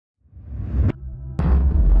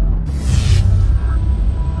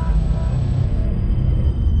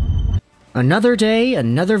Another day,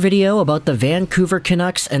 another video about the Vancouver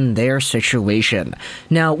Canucks and their situation.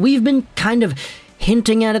 Now, we've been kind of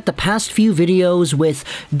hinting at it the past few videos with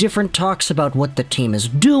different talks about what the team is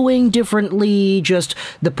doing differently, just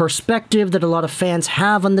the perspective that a lot of fans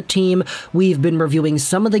have on the team. We've been reviewing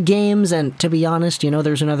some of the games, and to be honest,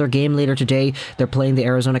 there's another game later today. They're playing the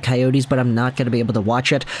Arizona Coyotes, but I'm not going to be able to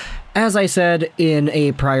watch it. As I said in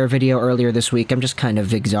a prior video earlier this week, I'm just kind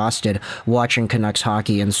of exhausted watching Canucks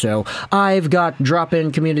hockey, and so I've got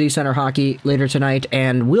drop-in Community Center hockey later tonight,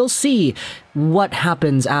 and we'll see what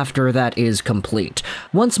happens after that is complete.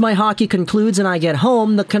 Once my hockey concludes and I get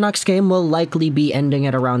home, the Canucks game will likely be ending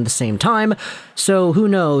at around the same time, so who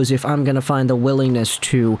knows if I'm going to find the willingness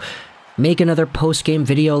to make another post-game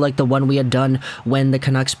video like the one we had done when the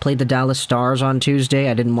Canucks played the Dallas Stars on Tuesday.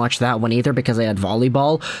 I didn't watch that one either because I had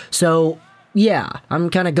volleyball. So, yeah, I'm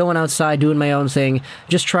kind of going outside doing my own thing,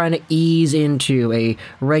 just trying to ease into a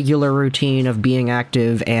regular routine of being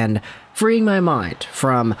active and freeing my mind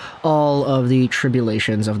from all of the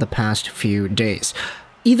tribulations of the past few days.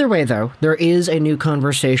 Either way, though, there is a new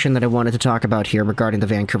conversation that I wanted to talk about here regarding the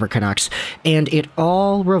Vancouver Canucks, and it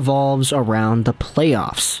all revolves around the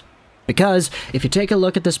playoffs. Because, if you take a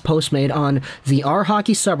look at this post made on the R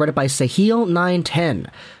Hockey subreddit by Sahil910,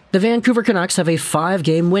 the Vancouver Canucks have a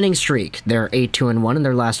 5-game winning streak. They're 8-2-1 in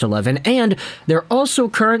their last 11, and they're also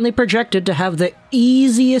currently projected to have the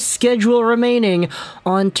easiest schedule remaining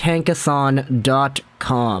on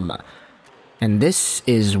Tankathon.com. And this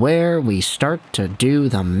is where we start to do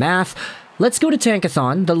the math. Let's go to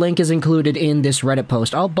Tankathon. The link is included in this Reddit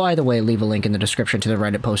post. I'll, by the way, leave a link in the description to the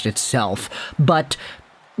Reddit post itself. But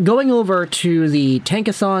going over to the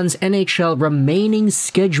Tankathon's NHL remaining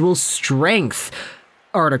schedule strength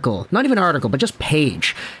article, not even article, but just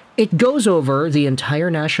page. It goes over the entire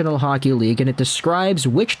National Hockey League and it describes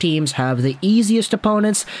which teams have the easiest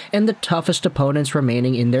opponents and the toughest opponents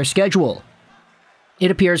remaining in their schedule. It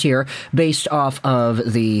appears here, based off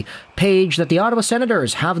of the page, that the Ottawa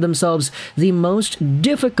Senators have themselves the most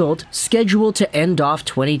difficult schedule to end off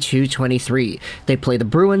 22-23. They play the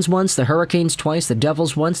Bruins once, the Hurricanes twice, the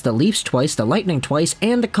Devils once, the Leafs twice, the Lightning twice,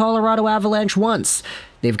 and the Colorado Avalanche once.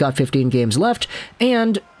 They've got 15 games left,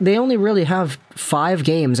 and they only really have 5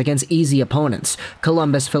 games against easy opponents.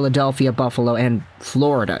 Columbus, Philadelphia, Buffalo, and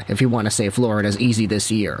Florida, if you want to say Florida's easy this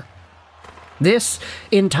year. This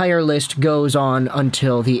entire list goes on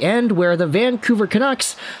until the end, where the Vancouver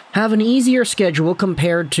Canucks have an easier schedule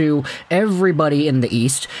compared to everybody in the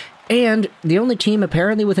East, and the only team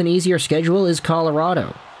apparently with an easier schedule is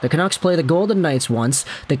Colorado. The Canucks play the Golden Knights once,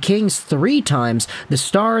 the Kings 3 times, the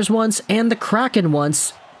Stars once, and the Kraken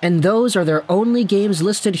once, and those are their only games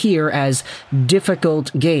listed here as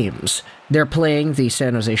difficult games. They're playing the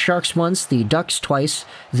San Jose Sharks once, the Ducks twice,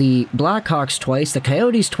 the Blackhawks twice, the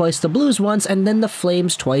Coyotes twice, the Blues once, and then the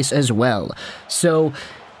Flames twice as well. So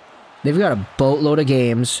they've got a boatload of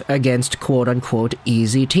games against quote-unquote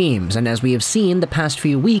easy teams, and as we have seen the past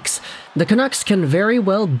few weeks, the Canucks can very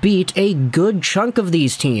well beat a good chunk of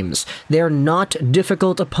these teams. They're not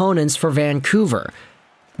difficult opponents for Vancouver.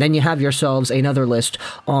 Then you have yourselves another list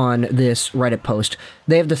on this Reddit post.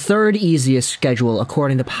 They have the 3rd easiest schedule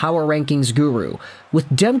according to Power Rankings Guru. With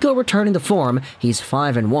Demko returning to form, he's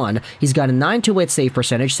 5-1. He's got a 928 save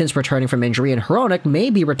percentage since returning from injury, and Hronek may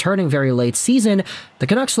be returning very late season. The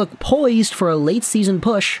Canucks look poised for a late season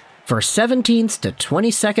push for 17th to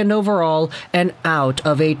 22nd overall and out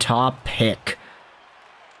of a top pick.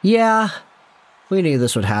 Yeah, we knew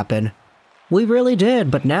this would happen. We really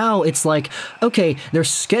did, but now it's like, okay, their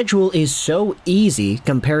schedule is so easy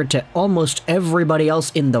compared to almost everybody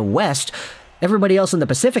else in the West. Everybody else in the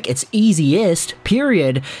Pacific, it's easiest,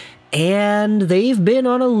 period. And they've been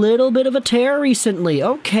on a little bit of a tear recently.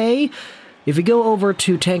 Okay, if you go over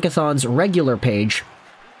to Tankathon's regular page,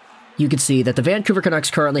 you can see that the Vancouver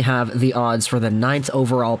Canucks currently have the odds for the 9th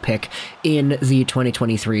overall pick in the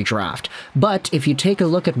 2023 draft. But if you take a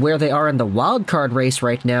look at where they are in the wildcard race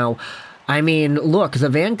right now, I mean, look, the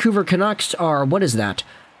Vancouver Canucks are, what is that?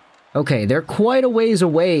 Okay, they're quite a ways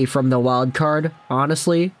away from the wild card,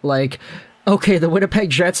 honestly. Like, okay, the Winnipeg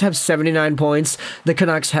Jets have 79 points, the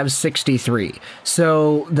Canucks have 63.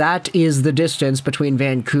 So that is the distance between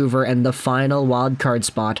Vancouver and the final wild card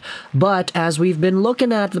spot. But as we've been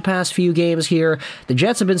looking at the past few games here, the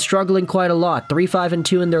Jets have been struggling quite a lot.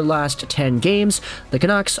 3-5-2 in their last 10 games. The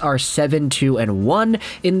Canucks are 7-2-1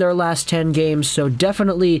 in their last 10 games. So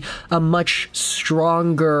definitely a much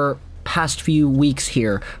stronger past few weeks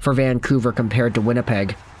here for Vancouver compared to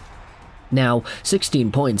Winnipeg. Now,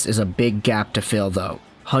 16 points is a big gap to fill, though.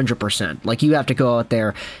 100%. Like, you have to go out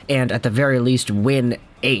there and, at the very least, win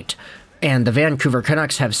 8. and the Vancouver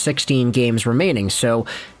Canucks have 16 games remaining, so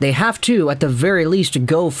they have to, at the very least,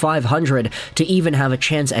 go 500 to even have a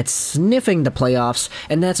chance at sniffing the playoffs,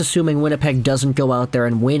 and that's assuming Winnipeg doesn't go out there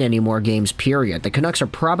and win any more games, period. The Canucks are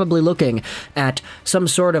probably looking at some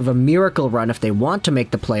sort of a miracle run if they want to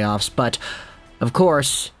make the playoffs, but, of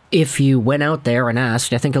course, if you went out there and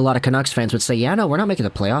asked, I think a lot of Canucks fans would say, yeah, no, we're not making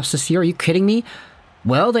the playoffs this year, are you kidding me?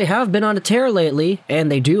 Well, they have been on a tear lately,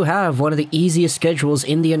 and they do have one of the easiest schedules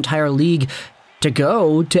in the entire league to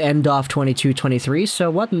go to end off 22-23, so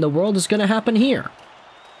what in the world is going to happen here?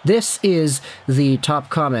 This is the top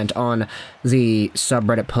comment on the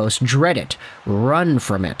subreddit post. Dread it. Run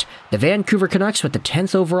from it. The Vancouver Canucks with the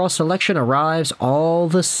 10th overall selection arrives all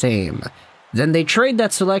the same. Then they trade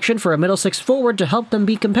that selection for a middle six forward to help them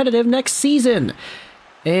be competitive next season.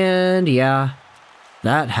 And yeah,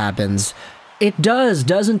 that happens. It does,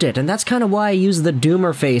 doesn't it? And that's kind of why I use the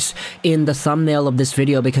doomer face in the thumbnail of this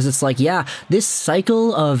video, because it's like, yeah, this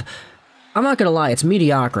cycle of, I'm not gonna lie, it's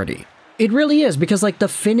mediocrity. It really is, because like the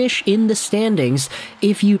finish in the standings,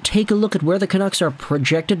 if you take a look at where the Canucks are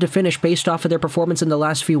projected to finish based off of their performance in the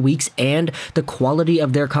last few weeks and the quality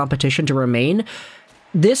of their competition to remain,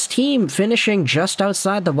 this team finishing just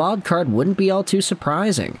outside the wild card wouldn't be all too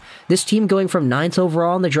surprising. This team going from 9th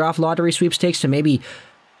overall in the draft lottery sweepstakes to maybe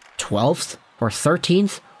 12th or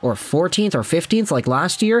 13th or 14th or 15th like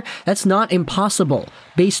last year, that's not impossible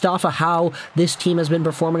based off of how this team has been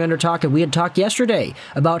performing under Talk. And we had talked yesterday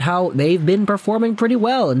about how they've been performing pretty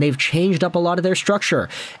well and they've changed up a lot of their structure.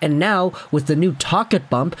 And now with the new Talkett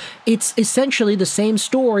bump, it's essentially the same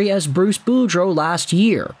story as Bruce Boudreau last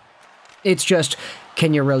year. It's just,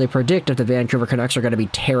 can you really predict if the Vancouver Canucks are going to be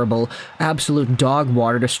terrible, absolute dog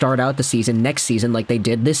water to start out the season next season like they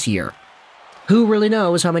did this year? Who really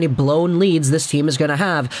knows how many blown leads this team is going to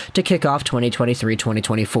have to kick off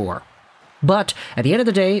 2023-2024? But at the end of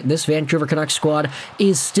the day, this Vancouver Canucks squad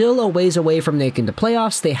is still a ways away from making the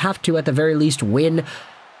playoffs. They have to, at the very least, win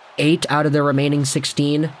 8 out of their remaining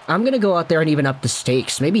 16. I'm going to go out there and even up the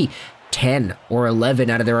stakes, maybe 10 or 11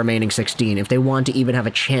 out of their remaining 16 if they want to even have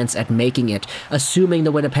a chance at making it, assuming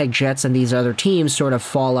the Winnipeg Jets and these other teams sort of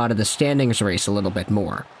fall out of the standings race a little bit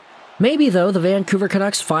more. Maybe, though, the Vancouver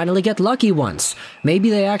Canucks finally get lucky once. Maybe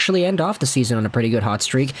they actually end off the season on a pretty good hot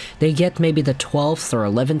streak. They get maybe the 12th or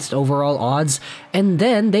 11th overall odds, and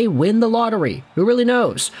then they win the lottery. Who really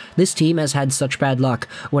knows? This team has had such bad luck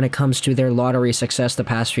when it comes to their lottery success the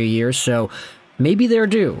past few years, so maybe they're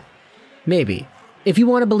due. Maybe. If you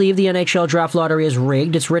want to believe the NHL Draft lottery is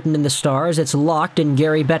rigged, it's written in the stars, it's locked in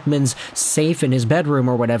Gary Bettman's safe in his bedroom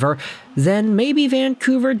or whatever, then maybe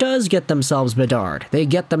Vancouver does get themselves Bedard. They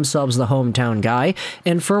get themselves the hometown guy,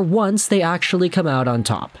 and for once they actually come out on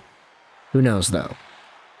top. Who knows, though?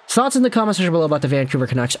 Thoughts in the comment section below about the Vancouver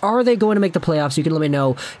Canucks. Are they going to make the playoffs? You can let me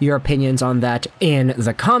know your opinions on that in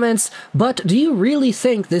the comments. But do you really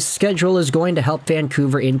think this schedule is going to help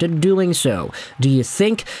Vancouver into doing so? Do you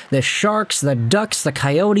think the Sharks, the Ducks, the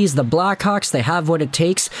Coyotes, the Blackhawks, they have what it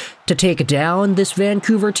takes to take down this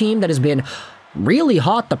Vancouver team that has been really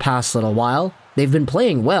hot the past little while? They've been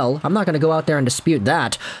playing well. I'm not going to go out there and dispute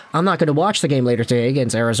that. I'm not going to watch the game later today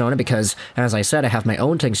against Arizona because, as I said, I have my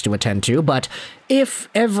own things to attend to. But if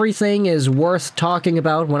everything is worth talking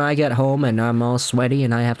about when I get home and I'm all sweaty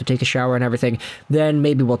and I have to take a shower and everything, then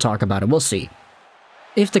maybe we'll talk about it. We'll see.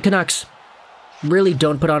 If the Canucks really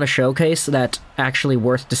don't put on a showcase that's actually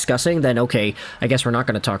worth discussing, then okay, I guess we're not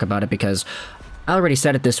going to talk about it because I already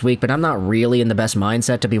said it this week, but I'm not really in the best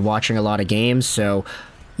mindset to be watching a lot of games, so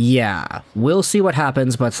yeah, we'll see what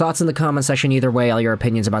happens, but thoughts in the comment section either way, all your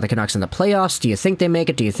opinions about the Canucks in the playoffs. Do you think they make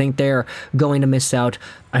it? Do you think they're going to miss out?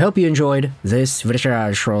 I hope you enjoyed this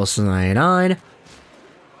video, Juraj,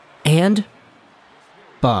 and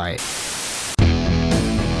bye.